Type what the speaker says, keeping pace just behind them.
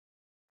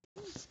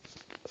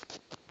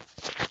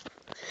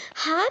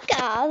Hi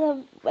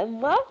guys,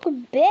 and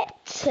welcome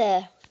back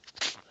to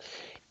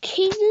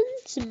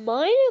Keenan's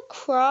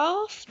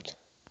Minecraft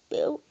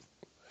build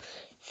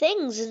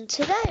things, and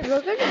today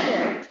we're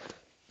gonna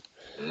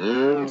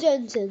build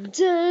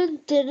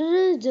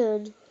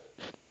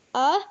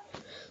a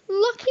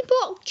lucky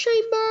block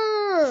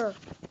chamber.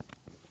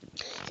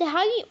 So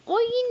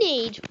what you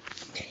need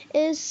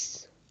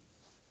is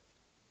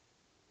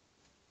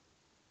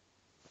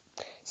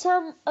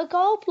a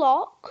gold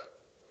block,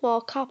 or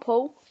a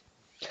couple,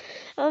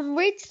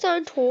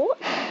 redstone torch,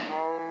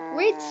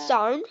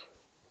 redstone,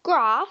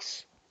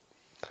 grass,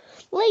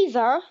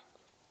 lever,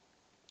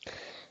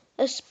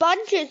 a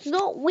sponge that's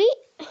not wet,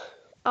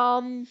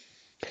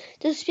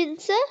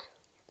 dispenser,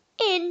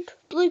 and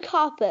blue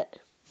carpet.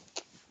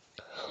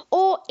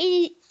 Or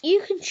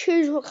you can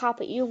choose what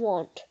carpet you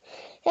want.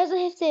 Doesn't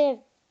have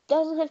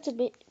to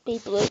be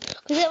blue,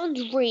 because that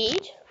one's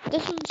red.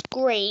 This one's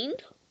green.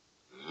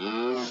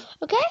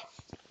 Okay.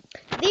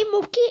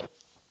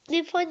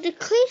 Then find a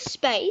clear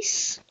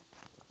space.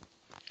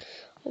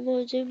 I'm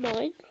gonna do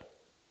mine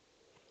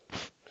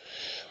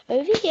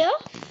over here.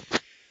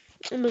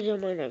 I'm gonna do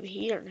mine over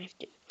here. You don't have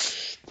to.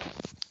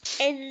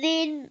 And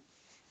then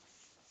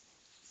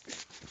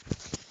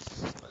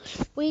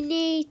we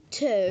need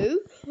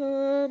to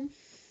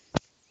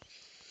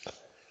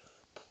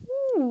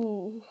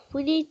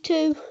we need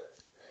to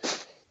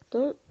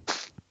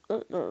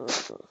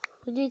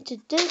we need to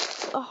dig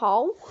a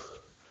hole.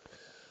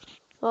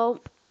 Well,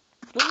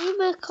 we need to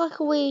make like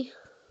a wee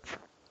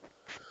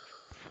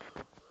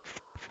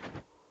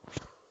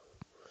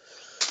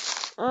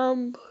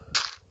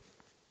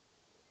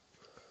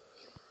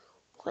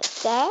like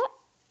that,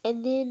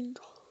 and then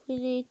we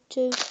need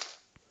to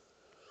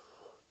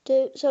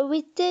so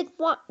we did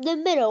the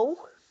middle,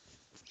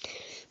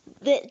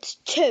 that's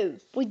 2.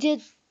 We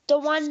did the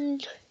one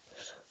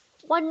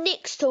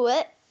next to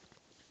it,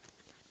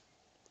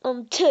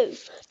 2,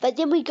 but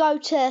then we go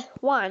to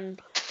 1,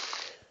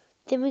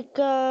 then we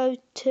go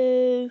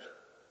to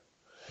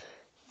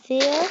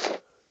there,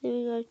 then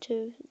we go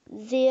to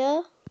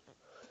there,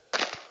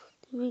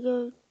 then we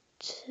go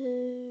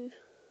to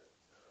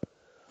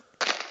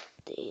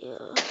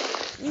there.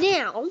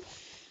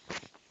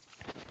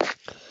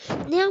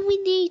 Now we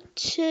need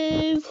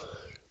to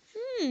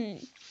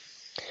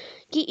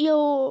get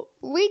your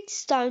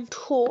redstone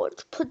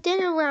torch, put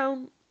that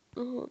around.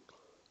 I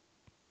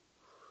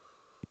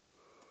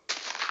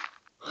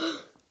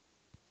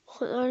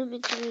don't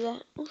mean to do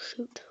that. Oh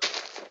shoot.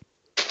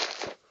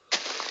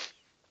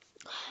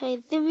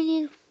 Okay, then we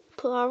need to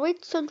put our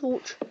redstone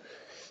torch.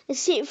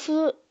 Except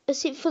for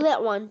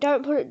that one.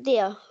 Don't put it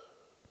there.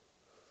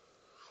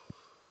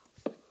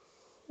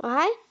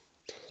 Alright?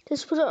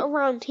 Just put it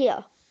around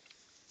here.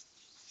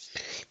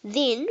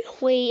 Then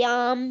we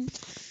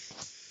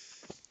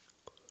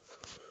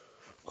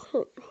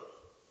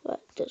right,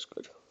 that's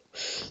good.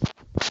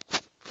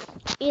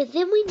 Yeah,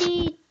 then we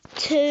need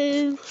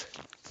to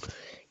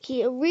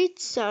get a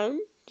redstone.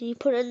 Then you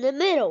put it in the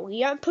middle.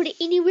 You don't put it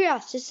anywhere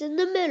else, just in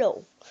the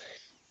middle.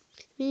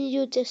 Then you do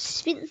your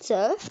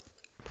dispenser.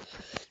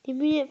 Then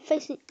we need it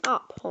facing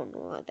up on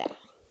like that.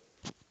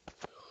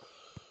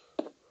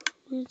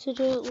 We need to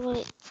do it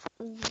like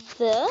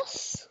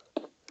this.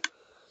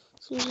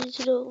 So we need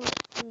to do it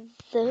like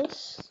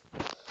this.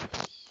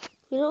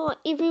 You know, like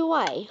every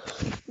way.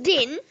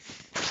 Then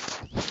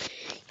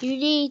you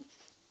need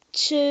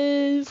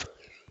to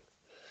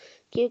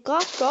get a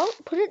glass block,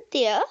 put it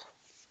there.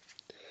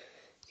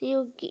 Then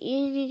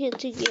you need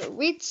to get a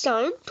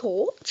redstone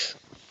torch.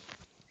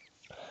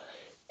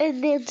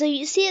 And then so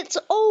you see it's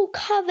all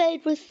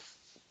covered with,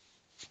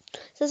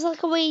 so it's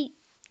like a wee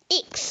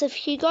X.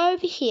 If you go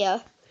over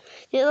here,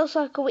 it looks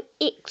like a wee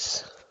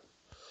X.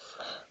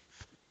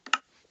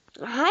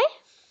 Okay?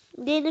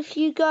 Then if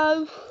you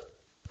go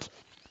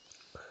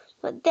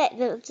like that,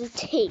 then it's a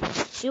T.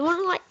 You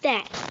want it like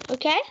that,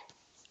 okay?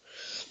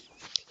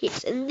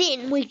 Yes, and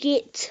then we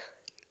get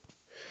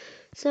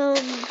some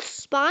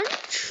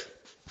sponge.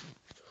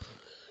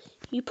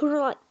 You put it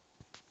like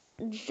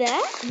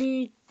that, and then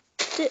you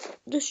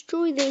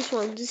destroy these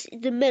ones,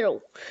 the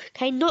middle.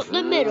 Okay, not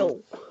the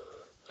middle.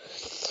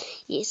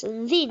 Yes,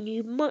 and then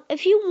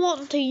if you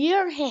want to, you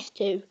don't have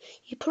to.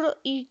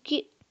 You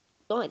get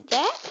like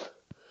that.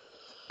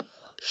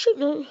 Shoot,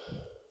 no.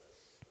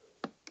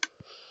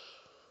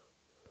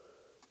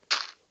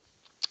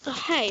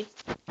 Okay,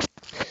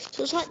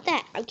 so it's like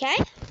that, okay?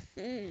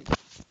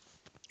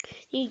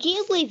 You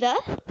get a lever,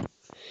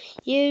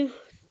 you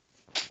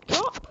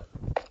drop,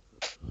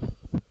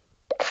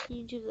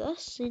 you do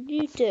this, and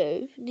then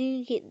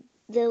you get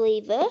the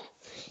lever,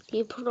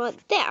 you put it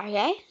like that,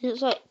 okay? And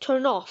it's like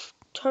turn off,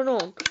 turn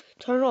on,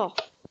 turn off,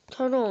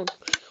 turn on.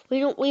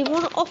 We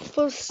want it off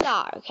for the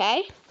start,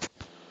 okay?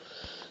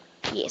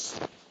 Yes.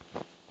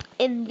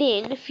 And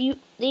then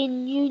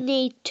you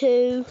need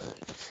to,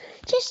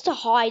 just to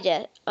hide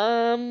it,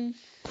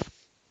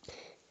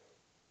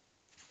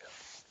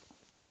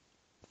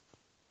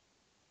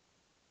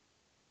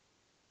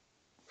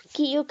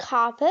 get your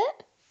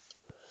carpet.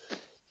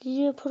 Then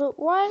you put it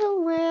right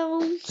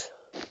around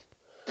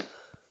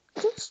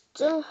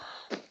next.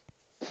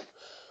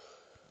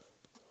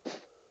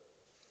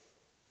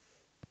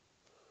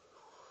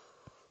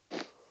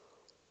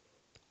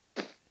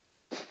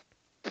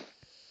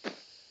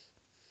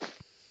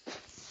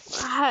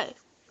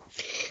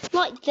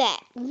 Like that.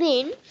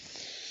 Then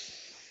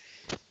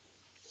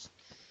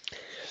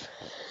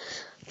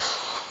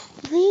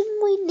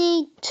we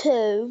need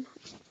to,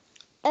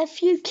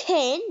 if you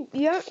can,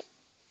 you don't,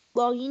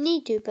 well, you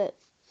need to, but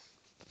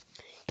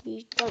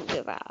you don't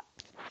do that.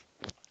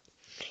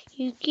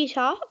 You get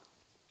up,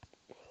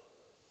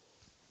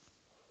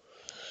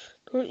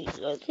 go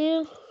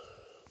there,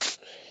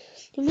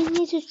 then we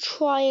need to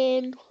try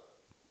and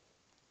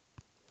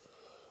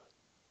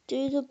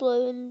do the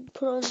blue and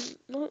put on,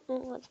 not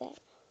like that.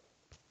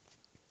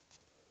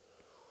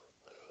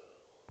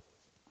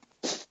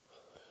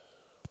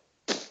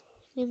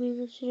 Then we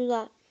need to do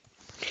that.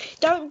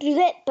 Don't do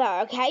that bit,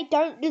 okay?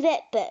 Don't do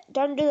that bit.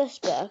 Don't do this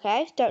bit,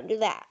 okay? Don't do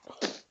that.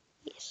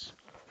 Yes.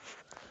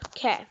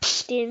 Okay.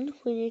 Then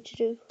we need to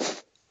do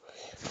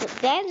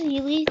like that.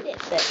 You leave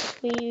that bit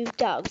where you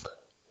dug.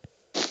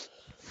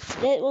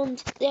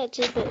 That's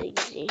a bit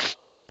easy.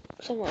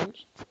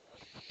 Sometimes.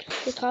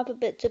 The carpet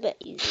bit's a bit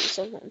easy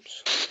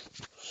sometimes.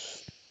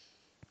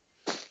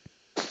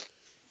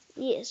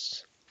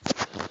 Yes.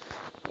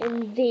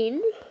 And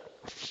then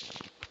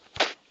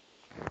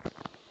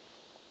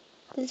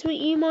that's what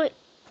you might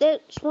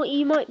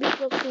be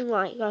looking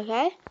like,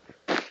 okay?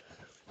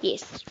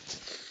 Yes.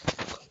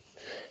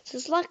 So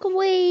it's like a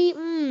wee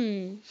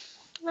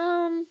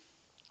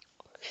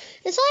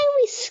it's like a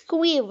wee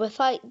square with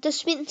like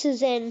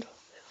dispensers and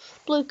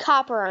blue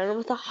carpet around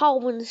with a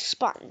hole in the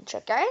sponge,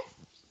 okay?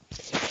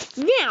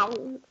 Now,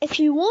 if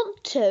you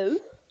want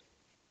to,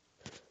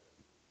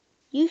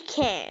 you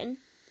can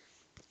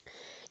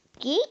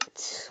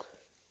get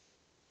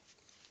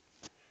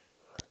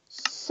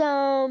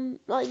some,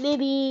 like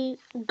maybe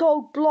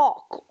gold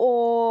block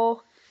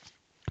or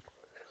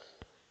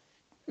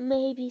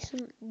maybe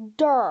some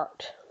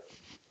dirt.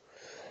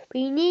 But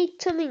you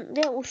need something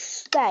that will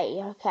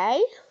stay,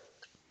 okay?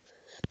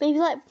 Maybe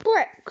like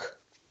brick.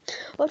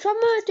 Which I'm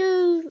gonna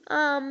do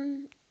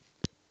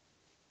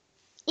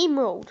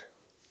emerald.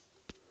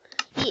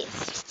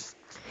 Yes.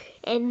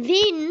 And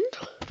then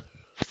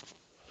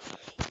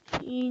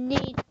you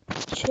need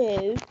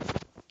to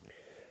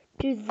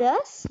do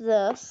this.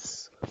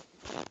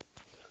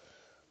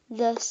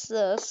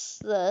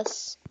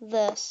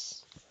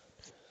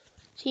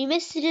 So you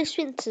missed the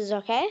dispensers,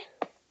 okay?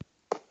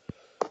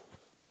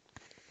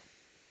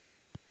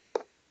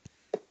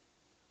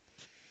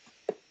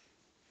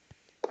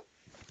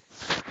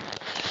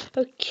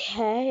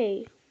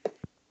 Okay.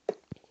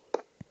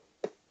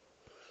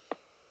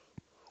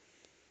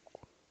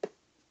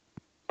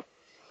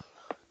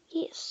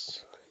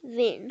 Yes.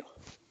 Then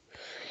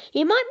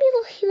you might be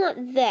looking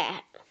like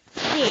that.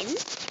 Then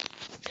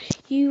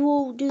you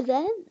will do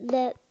that.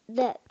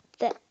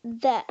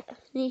 Then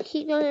you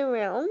keep going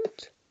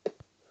around.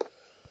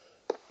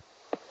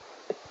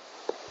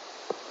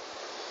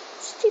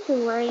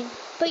 Stupid rain,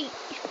 but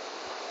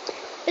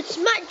it's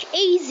much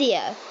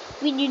easier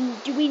when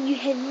you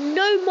have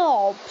no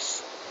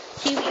mobs.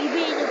 So you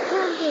really put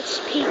on this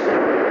people.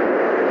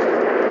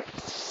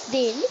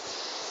 Then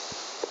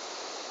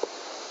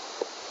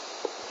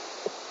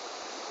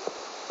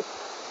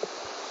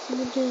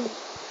you do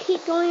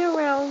keep going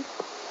around.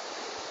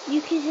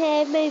 You can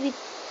have maybe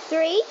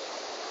 3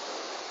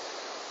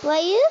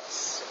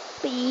 layers,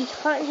 but you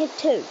can't have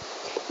 2.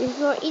 There's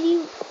not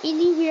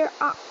anywhere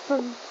up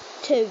from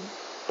 2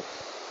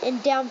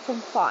 and down from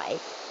 5.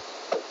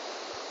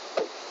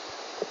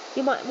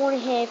 You might want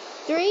to have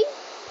 3,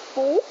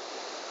 4.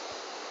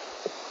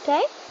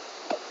 Okay.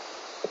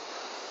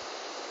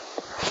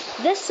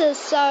 This is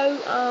so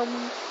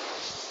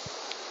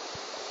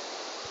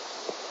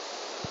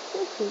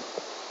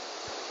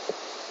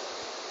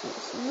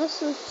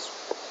this is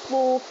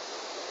for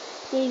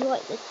maybe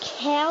like the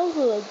cows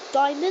or the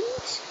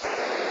diamonds.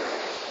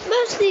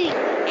 Mostly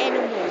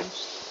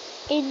animals.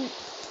 And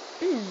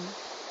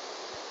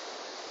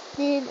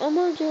then I'm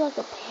gonna do like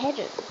a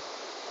pattern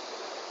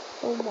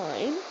for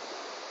mine.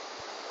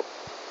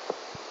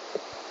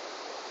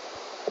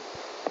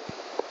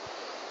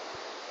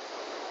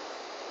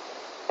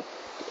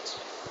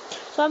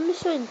 So I'm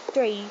just doing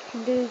 3. You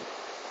can do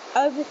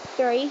over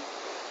 3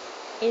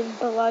 and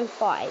below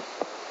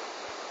 5.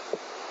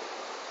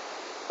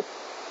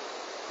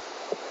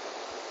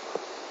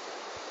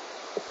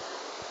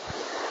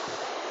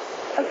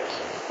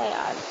 Okay,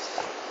 I'm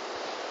stuck.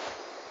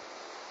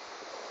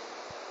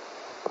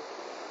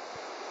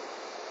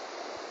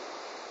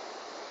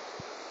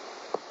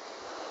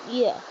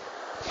 Yeah.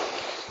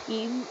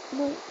 You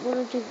might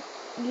want to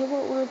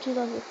do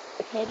like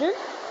a pattern.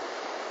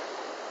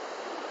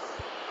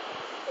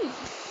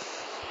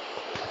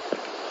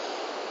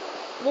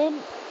 Then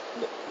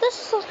this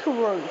is like a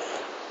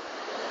roof.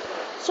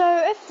 So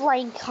if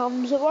rain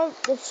comes, it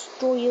won't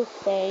destroy your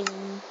thing.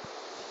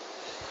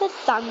 If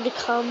thunder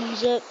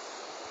comes, it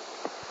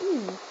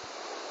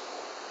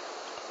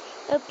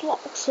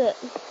blocks it.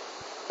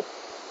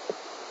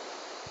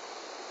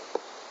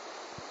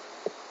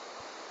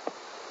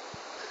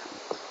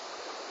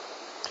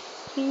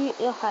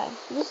 Okay,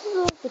 this is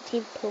like a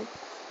temple.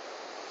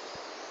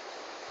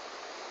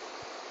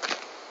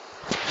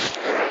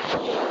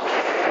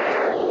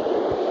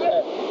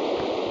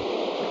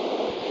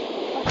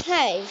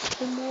 Okay,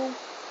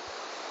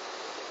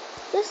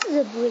 this is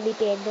a really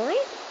bad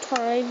night.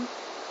 Time,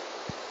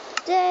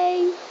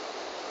 day,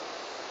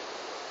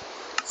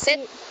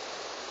 Sit.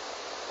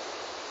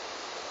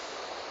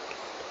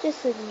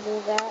 Just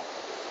ignore that.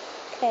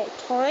 Okay,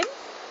 time.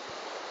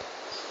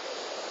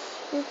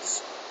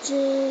 Let's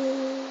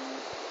do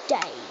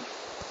day.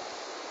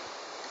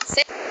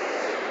 Sit.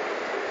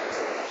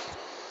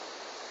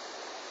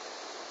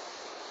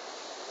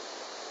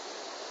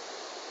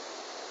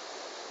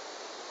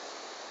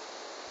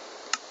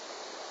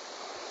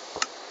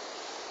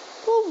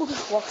 Well, we're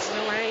just walking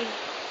around.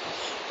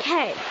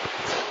 Okay.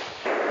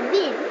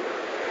 Then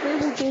we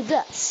will do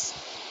this.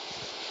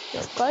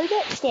 Let's go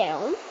back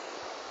down.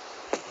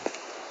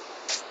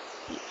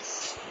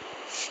 Yes.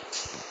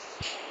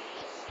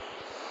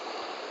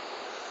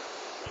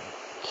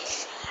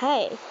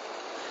 Okay.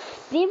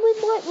 Then we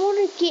might want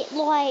to get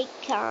like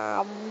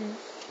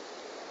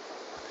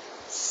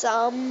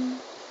some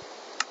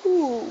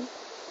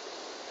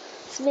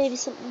so maybe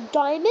some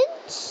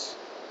diamonds.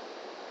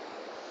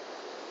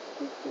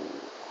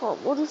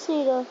 What is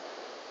it?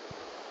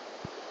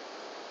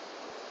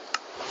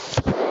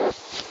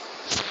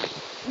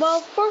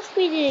 Well, first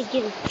we need to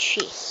get a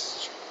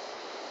chest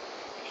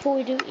before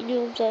we do any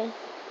of the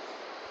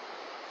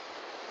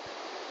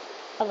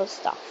other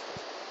stuff.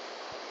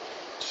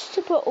 Just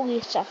to put all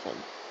your stuff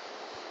in.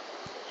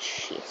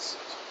 Chest.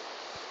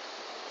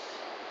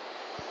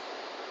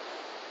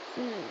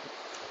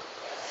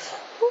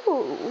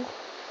 Ooh.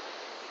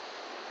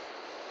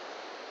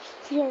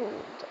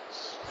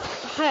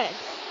 Okay.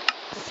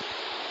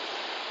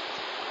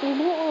 We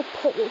might want to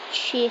put the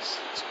chest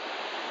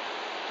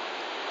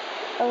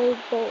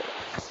over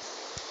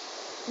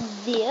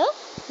there.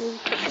 We'll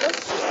put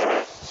this.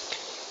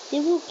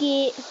 Then we'll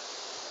get.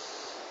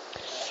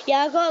 Yeah,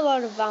 I got a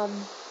lot of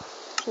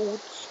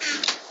swords.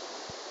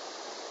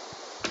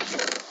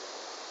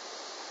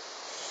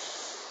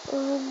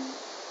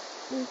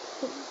 We'll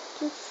put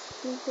this.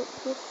 We'll put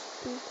this.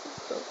 We'll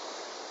put this.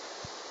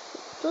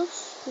 This.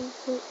 We'll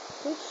put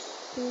this.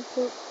 We'll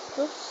put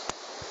this.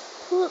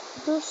 Put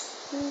this.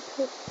 We'll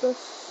put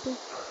this.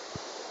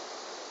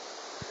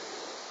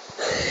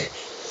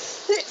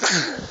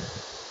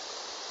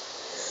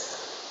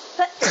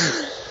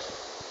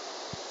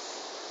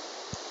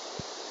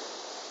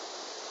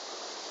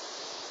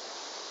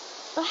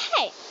 Oh,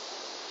 hey,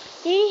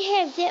 there you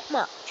have that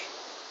much.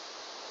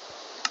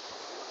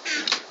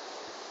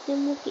 Then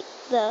we'll get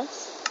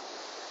this.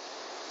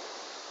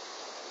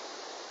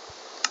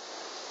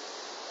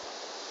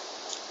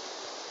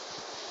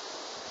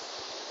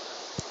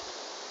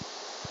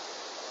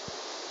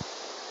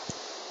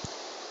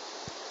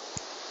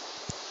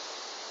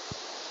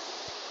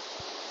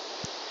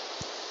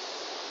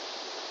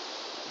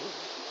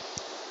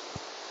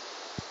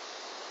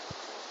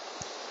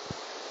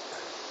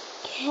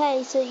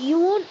 Okay, so you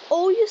want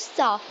all your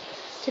stuff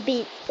to be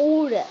in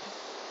order.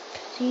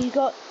 So you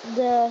got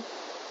the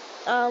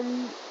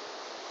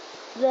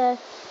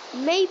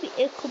maybe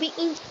it could be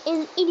in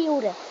any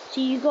order. So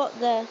you got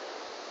the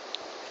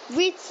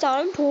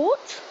redstone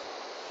torch,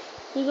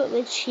 we got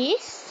the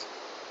chest,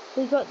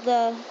 we got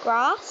the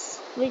grass,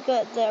 we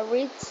got the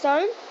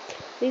redstone,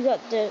 we got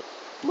the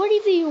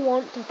whatever you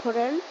want to put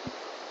in.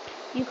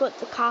 You got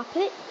the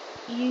carpet,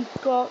 you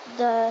got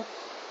the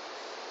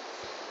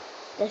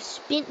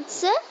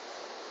dispenser,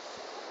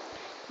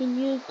 and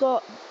you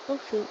got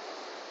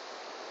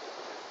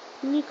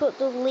and you got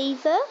the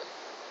lever,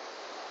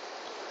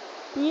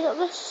 and you got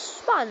the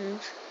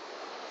sponge.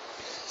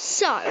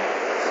 So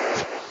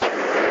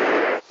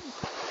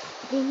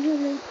then you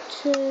need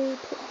to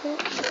put that.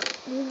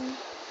 Then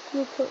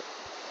you put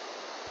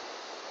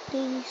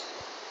these,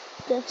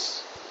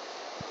 this.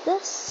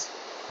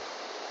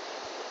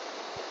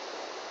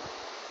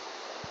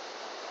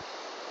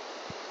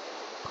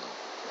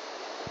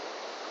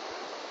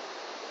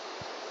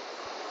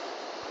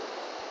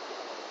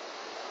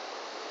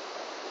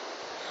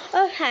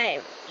 Okay,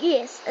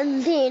 yes,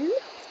 and then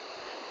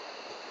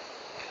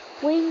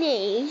we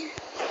need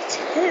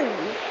two.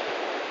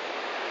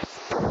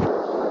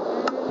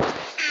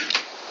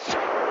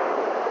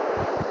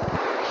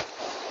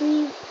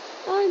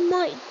 I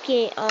might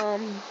get I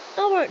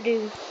won't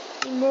do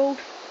emerald.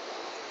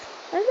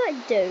 I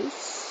might do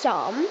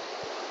some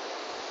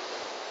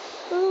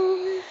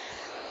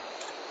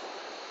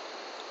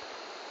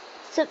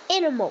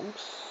animals.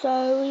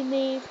 So we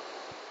need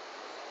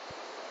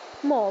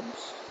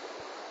mobs.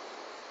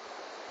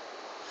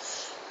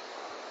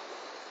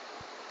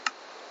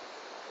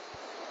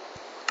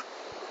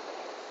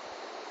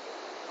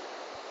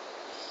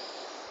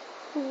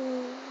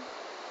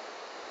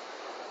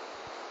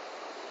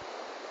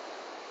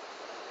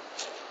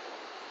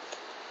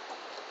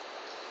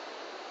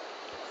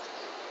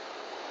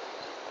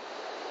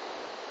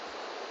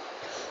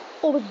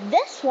 Or with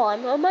this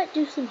one, I might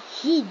do some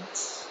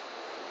heads.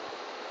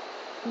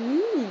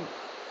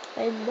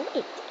 I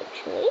might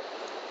actually.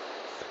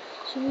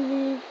 So we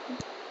need.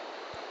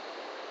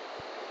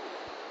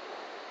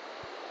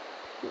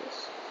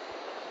 Yes.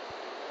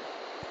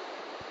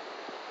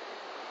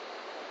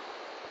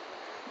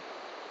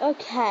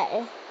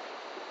 Okay.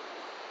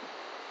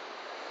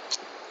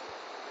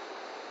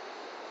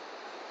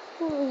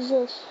 What is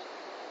this?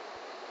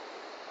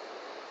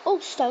 Oh,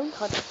 stone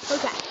cutter.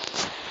 Okay.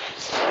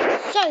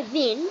 So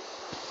then,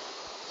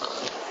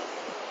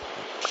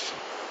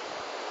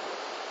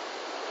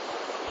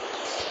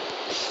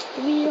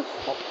 we need to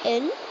hop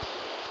in,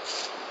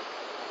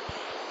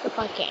 if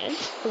I can,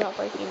 without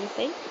breaking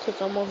anything,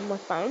 because I'm on my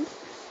phone.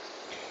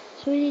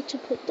 So we need to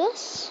put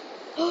this.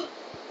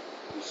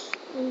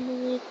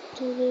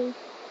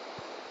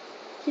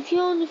 If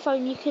you're on your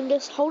phone, you can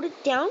just hold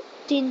it down,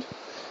 then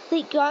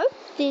let go,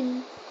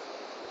 then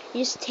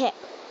you just tap.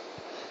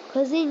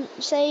 Because then,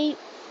 say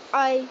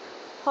I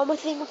hold my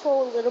finger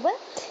for a little bit,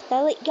 then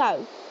I let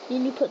go.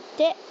 Then you put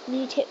that, and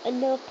you tap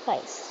another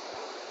place.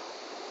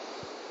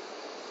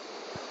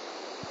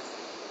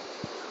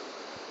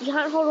 You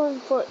can't hold on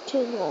for it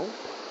too long.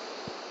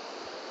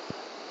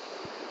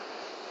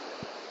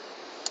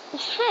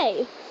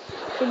 Hey,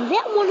 and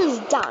that one is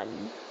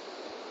done.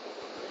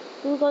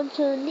 We'll go on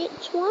to the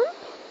next one.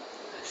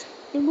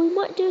 And we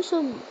might do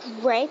some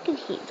dragon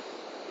head.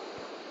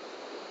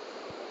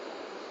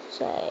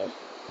 So,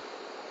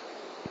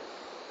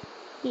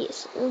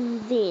 yes,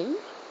 and then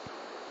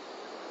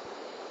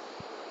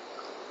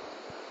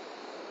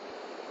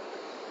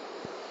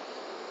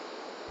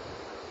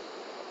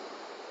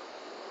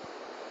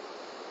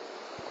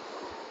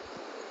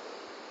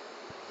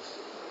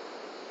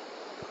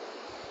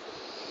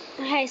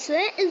okay, so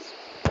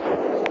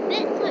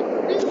that's like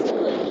really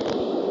good.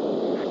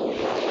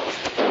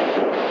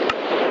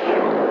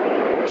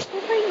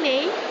 Like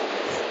me,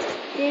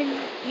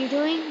 then you're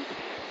doing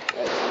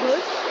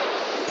good.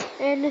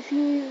 And if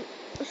you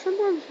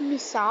sometimes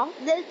mess up,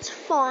 that's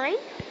fine.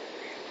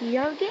 You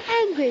don't get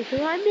angry,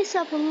 because I mess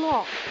up a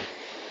lot.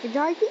 Did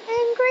I get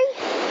angry?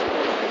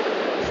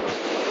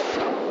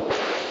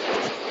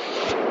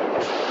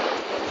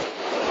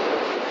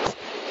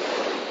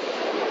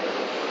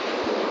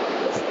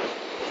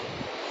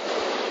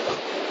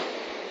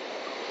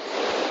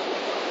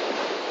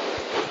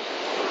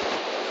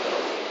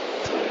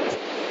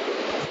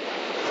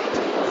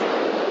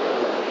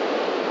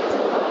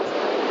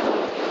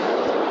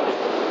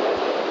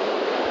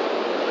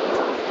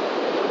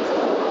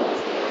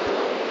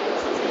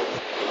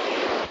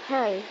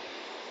 Hey.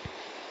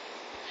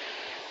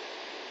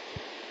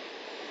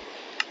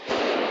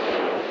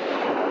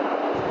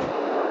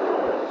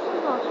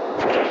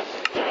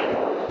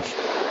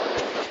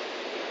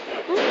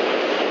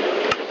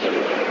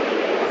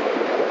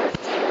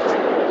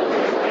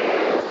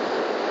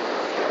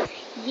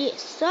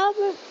 Yes, so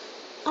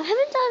I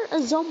haven't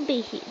done a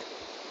zombie head.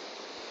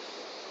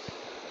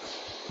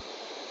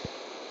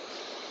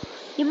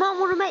 You might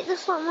want to make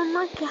this one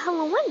like a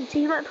Halloween, so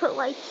you might put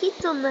like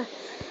heads on the.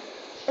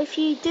 If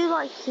you do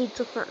like heads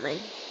or something,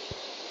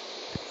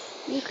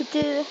 you could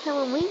do a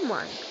Halloween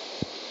one.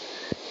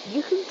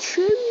 You can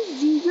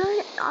choose. You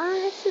don't. I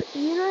don't have to.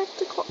 You don't have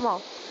to copy.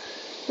 Well,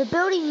 the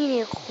building you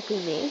need to copy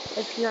me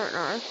if you don't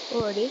know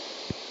already.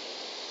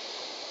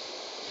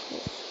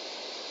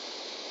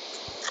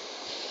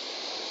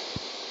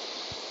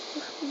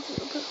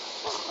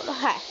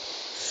 Okay.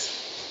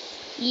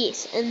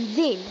 Yes, and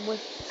then we're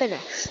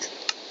finished.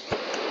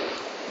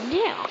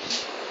 Now.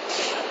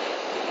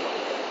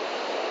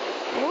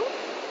 What?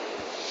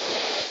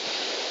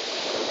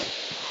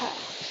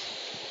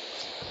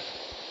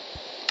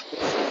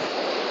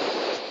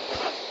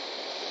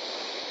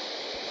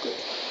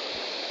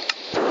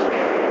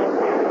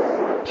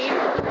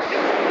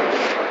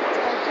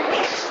 Okay.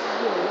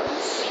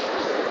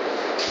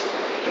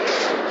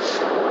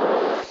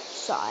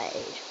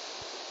 Side.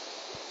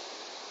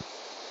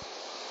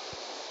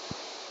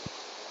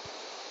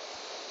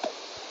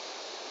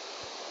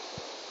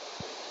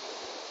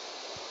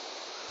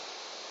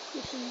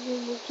 This is what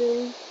we'll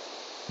do.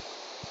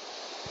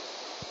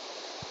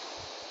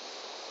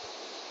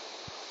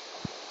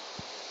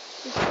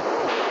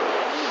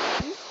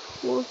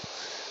 Well,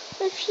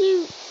 if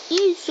you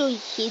use your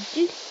head,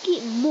 you can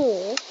get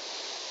more.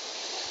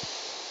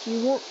 If you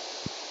want.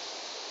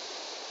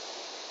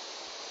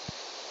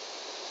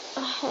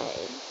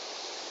 Okay.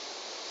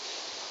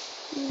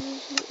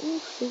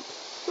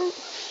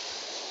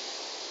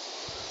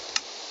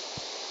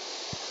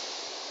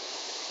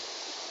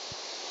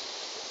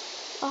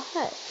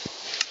 Okay.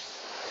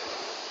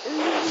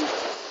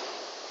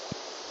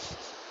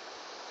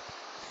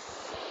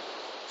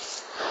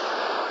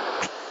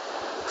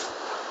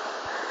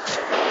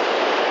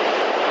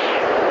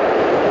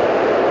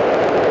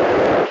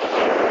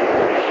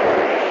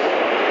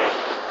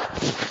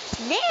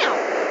 Now,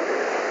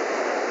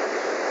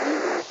 you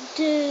might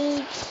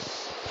do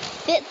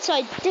that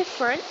side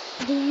different,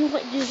 then you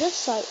might do this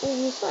side all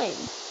the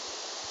same.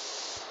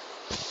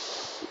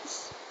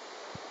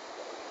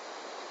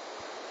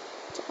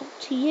 It's up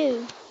to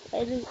you.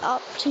 It is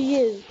up to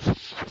you.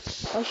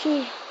 I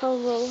see how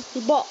the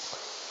lucky box.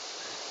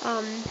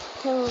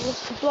 Tell a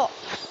lucky box.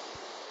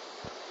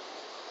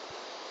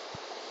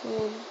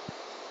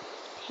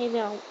 Came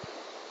out.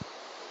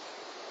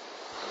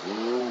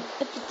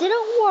 If it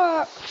didn't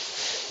work,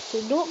 do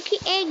not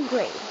get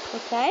angry,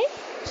 okay?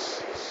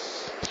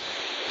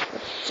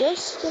 It's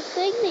just a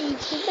thing that you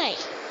can make.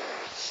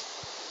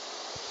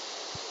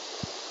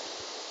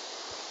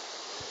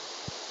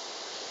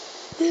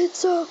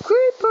 It's a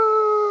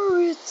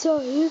creeper! It's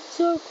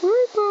a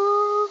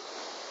creeper!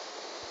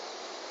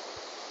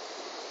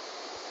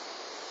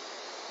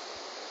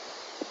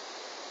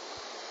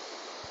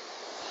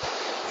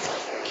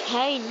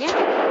 Okay, now.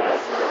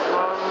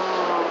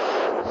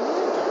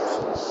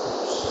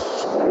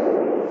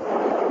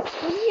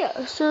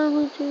 Yeah, so I'm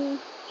going to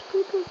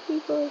creeper.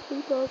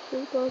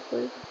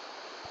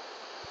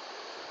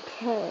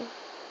 Okay.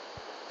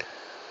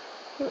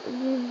 And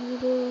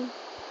then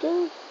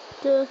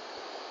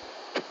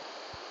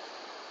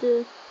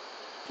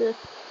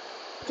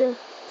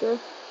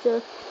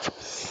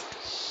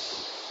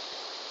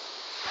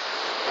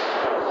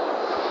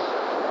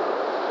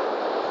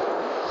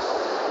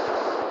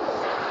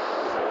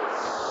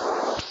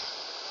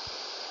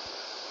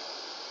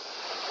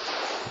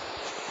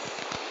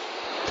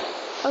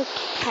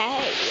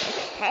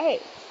Okay.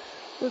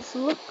 Let's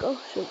look.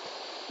 Oh shit.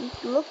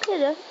 Let's look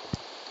at it.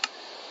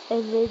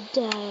 And the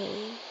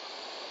day.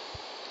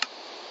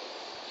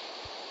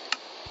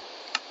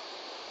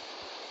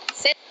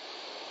 Sit.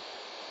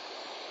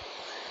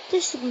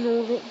 Just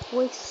ignore that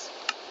voice.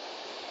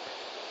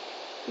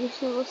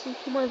 Just don't listen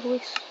to my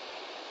voice.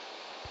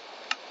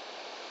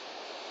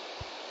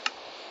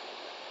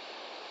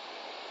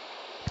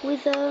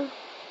 With a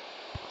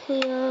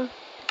clear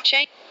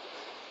Change.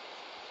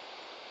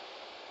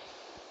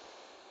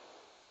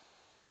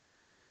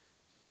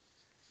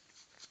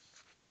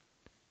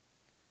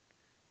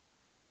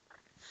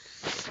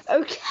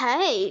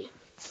 Okay.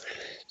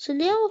 So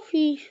now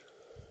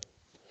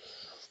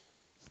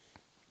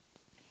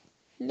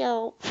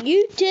now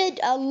you did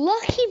a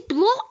lucky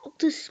block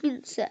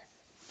dispenser.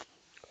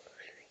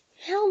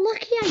 How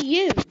lucky are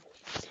you?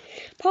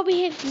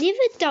 Probably have never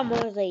done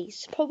one of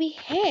these. Probably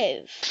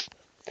have.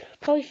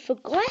 Probably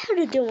forgot how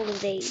to do one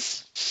of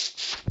these.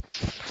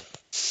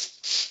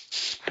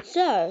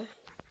 So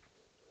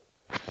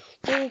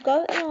we'll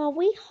go in our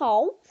wee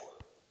hole.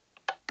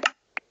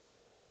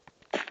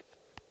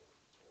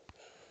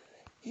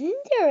 Then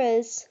there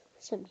is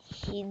some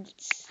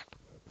heads.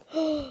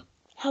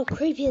 How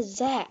creepy is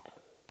that?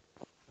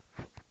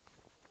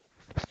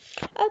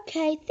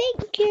 Okay,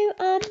 thank you.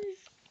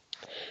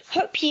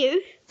 Hope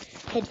you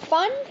had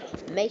fun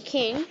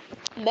making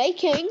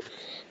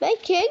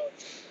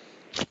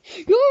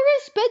your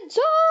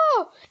dispenser.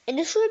 And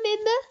just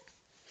remember,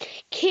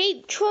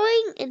 keep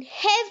trying and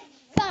have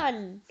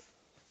fun.